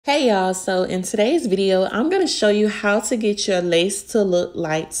Hey y'all, so in today's video, I'm going to show you how to get your lace to look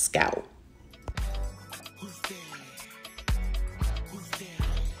like scalp.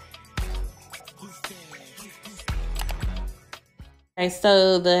 Okay,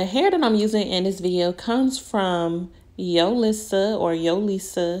 so the hair that I'm using in this video comes from Yolissa or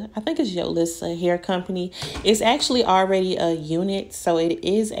Yolissa. I think it's Yolissa Hair Company. It's actually already a unit, so it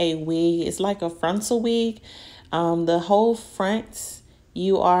is a wig. It's like a frontal wig. The whole front,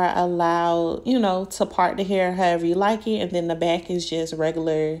 you are allowed, to part the hair however you like it, and then the back is just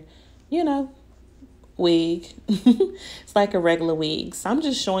regular, wig. It's like a regular wig. So I'm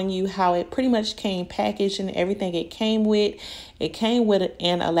just showing you how it pretty much came packaged and everything it came with. It came with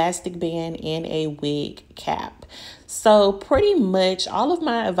an elastic band and a wig cap. So pretty much all of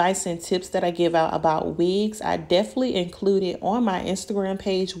my advice and tips that I give out about wigs, I definitely included on my Instagram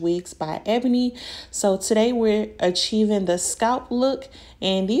page, Wigs by Eboni. So today we're achieving the scalp look,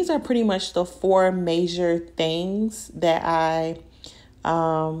 and these are pretty much the four major things that I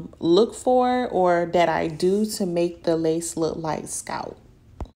look for or that I do to make the lace look like scalp.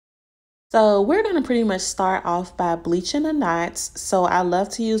 So we're going to pretty much start off by bleaching the knots. So I love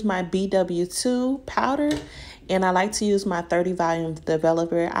to use my BW2 powder, and I like to use my 30 volume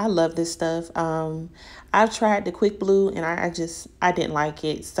developer. I love this stuff. I've tried the Quick Blue and I didn't like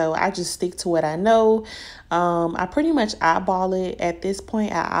it. So I just stick to what I know. I pretty much eyeball it at this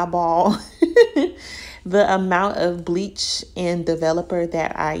point. I eyeball the amount of bleach and developer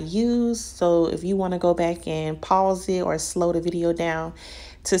that I use. So if you want to go back and pause it or slow the video down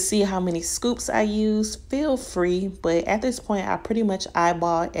to see how many scoops I use, feel free. But at this point, I pretty much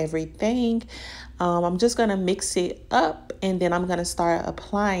eyeball everything. I'm just going to mix it up, and then I'm going to start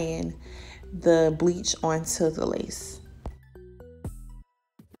applying the bleach onto the lace.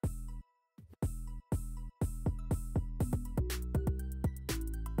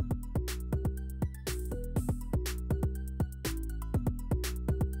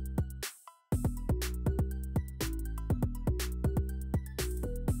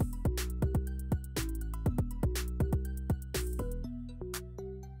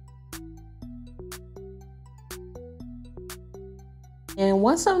 And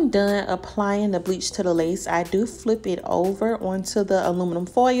once I'm done applying the bleach to the lace, I do flip it over onto the aluminum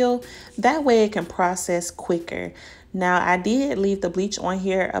foil. That way it can process quicker. Now, I did leave the bleach on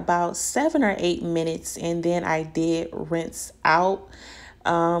here about 7 or 8 minutes, and then I did rinse out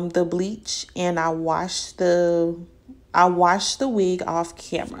the bleach, and I washed the wig off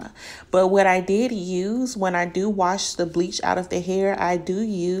camera. But what I did use when I do wash the bleach out of the hair, I do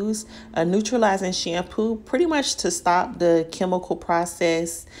use a neutralizing shampoo pretty much to stop the chemical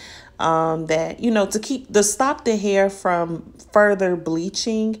process to stop the hair from further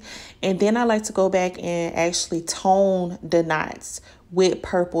bleaching. And then I like to go back and actually tone the knots with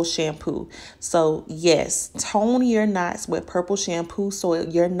purple shampoo. So yes, tone your knots with purple shampoo so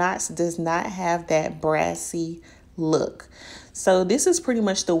your knots does not have that brassy look. So this is pretty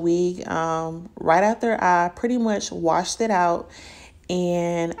much the wig. Right after I pretty much washed it out,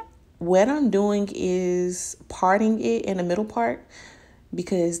 and what I'm doing is parting it in the middle part,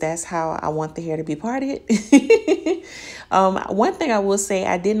 because that's how I want the hair to be parted. One thing I will say,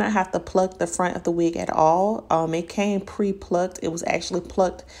 I did not have to pluck the front of the wig at all. It came pre-plucked. It was actually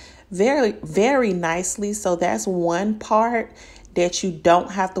plucked very, very nicely. So that's one part that you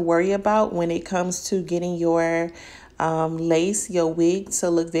don't have to worry about when it comes to getting your lace, your wig to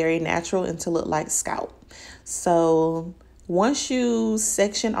look very natural and to look like scalp. So once you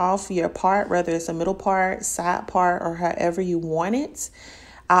section off your part, whether it's a middle part, side part, or however you want it,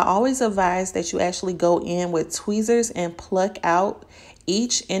 I always advise that you actually go in with tweezers and pluck out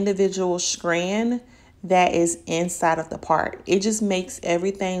each individual strand that is inside of the part. It just makes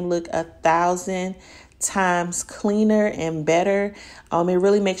everything look 1,000 times cleaner and better. It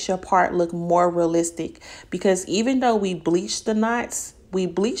really makes your part look more realistic, because even though we bleach the knots,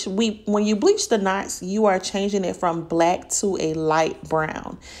 when you bleach the knots, you are changing it from black to a light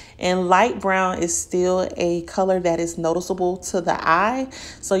brown. And light brown is still a color that is noticeable to the eye.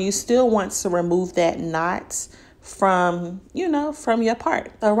 So you still want to remove that knot from your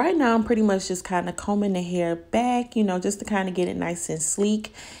part. So right now I'm pretty much just kind of combing the hair back, just to kind of get it nice and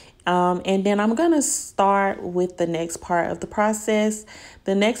sleek. And then I'm going to start with the next part of the process.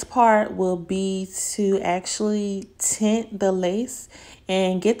 The next part will be to actually tint the lace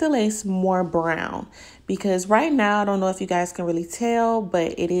and get the lace more brown, because right now, I don't know if you guys can really tell,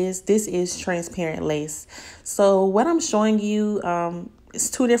 but this is transparent lace. So what I'm showing you, is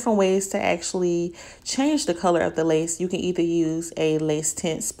 2 different ways to actually change the color of the lace. You can either use a lace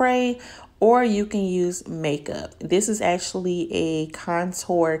tint spray, or you can use makeup. This is actually a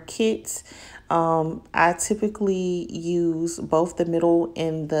contour kit. I typically use both the middle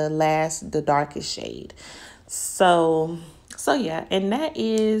and the darkest shade. So yeah, and that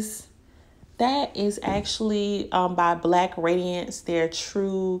is actually by Black Radiance, their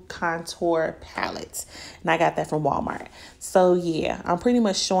True Contour Palette. And I got that from Walmart. So yeah, I'm pretty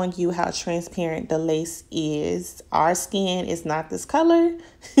much showing you how transparent the lace is. Our skin is not this color.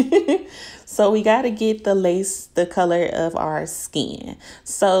 So we got to get the lace the color of our skin.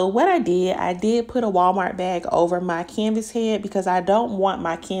 So what I did put a Walmart bag over my canvas head because I don't want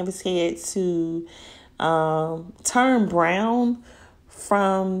my canvas head to turn brown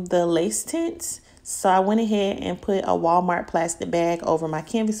from the lace tint. So I went ahead and put a Walmart plastic bag over my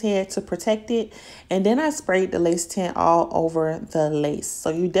canvas head to protect it. And then I sprayed the lace tint all over the lace.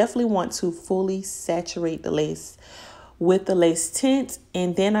 So you definitely want to fully saturate the lace with the lace tint.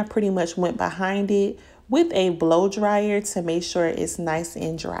 And then I pretty much went behind it with a blow dryer to make sure it's nice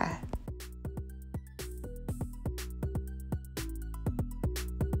and dry.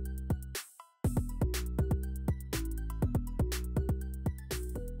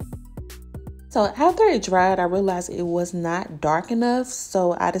 So after it dried, I realized it was not dark enough.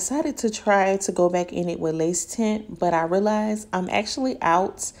 So I decided to try to go back in it with lace tint, but I realized I'm actually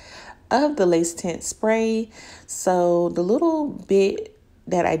out of the lace tint spray. So the little bit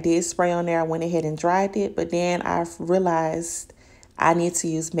that I did spray on there, I went ahead and dried it, but then I realized I need to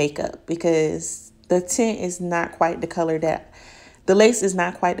use makeup because the tint is not quite the color that the lace is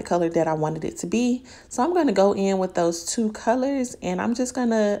not quite the color that I wanted it to be. So I'm going to go in with those two colors and I'm just going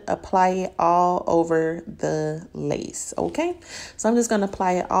to apply it all over the lace. Okay. So I'm just going to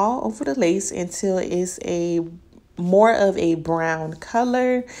apply it all over the lace until it's more of a brown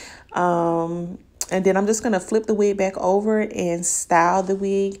color. And then I'm just going to flip the wig back over and style the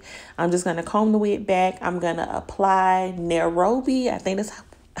wig. I'm just going to comb the wig back. I'm going to apply Nairobi. I think that's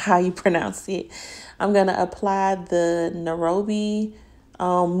how you pronounce it. I'm going to apply the Nairobi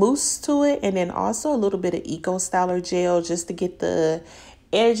mousse to it, and then also a little bit of Eco Styler gel just to get the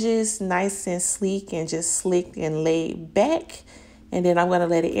edges nice and sleek and just slick and laid back. And then I'm going to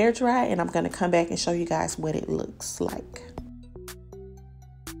let it air dry, and I'm going to come back and show you guys what it looks like.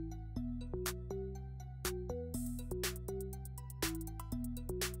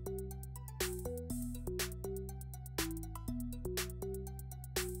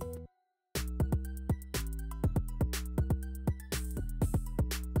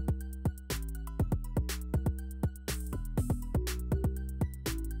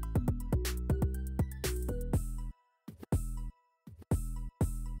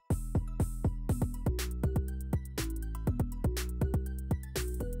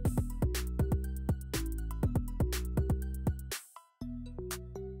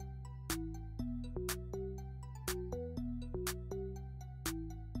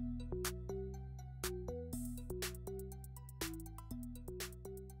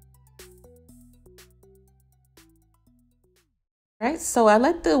 Right, so I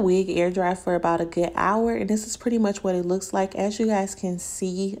let the wig air dry for about a good hour, and this is pretty much what it looks like. As you guys can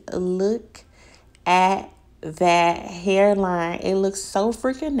see, look at that hairline. It looks so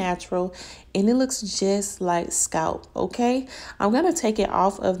freaking natural, and it looks just like scalp. Okay, I'm gonna take it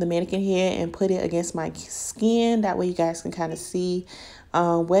off of the mannequin head and put it against my skin. That way you guys can kind of see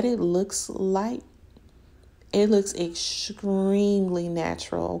what it looks like. It looks extremely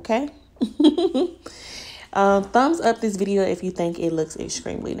natural. Okay. Thumbs up this video if you think it looks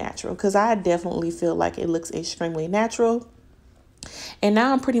extremely natural, because I definitely feel like it looks extremely natural. And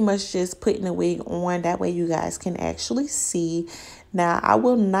now I'm pretty much just putting the wig on, that way you guys can actually see. Now I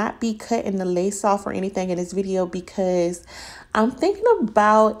will not be cutting the lace off or anything in this video because I'm thinking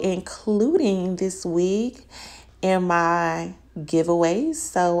about including this wig in my giveaways.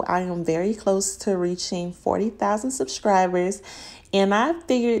 So I am very close to reaching 40,000 subscribers, and I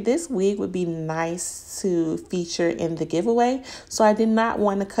figured this wig would be nice to feature in the giveaway. So I did not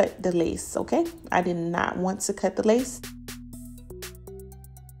want to cut the lace. Okay, I did not want to cut the lace.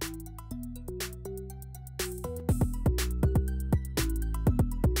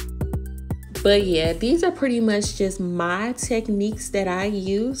 But yeah, these are pretty much just my techniques that I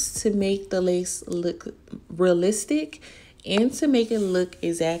use to make the lace look realistic and to make it look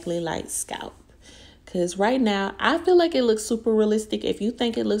exactly like scalp. Because right now, I feel like it looks super realistic. If you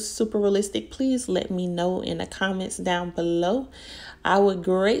think it looks super realistic, please let me know in the comments down below. I would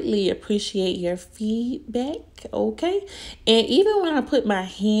greatly appreciate your feedback, okay? And even when I put my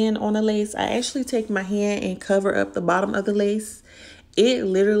hand on the lace, I actually take my hand and cover up the bottom of the lace. It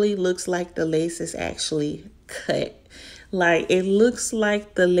literally looks like the lace is actually cut. Like, it looks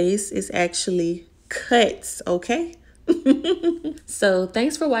like the lace is actually cut, okay? So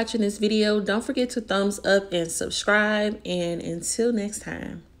thanks for watching this video. Don't forget to thumbs up and subscribe, and until next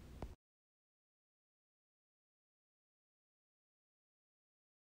time.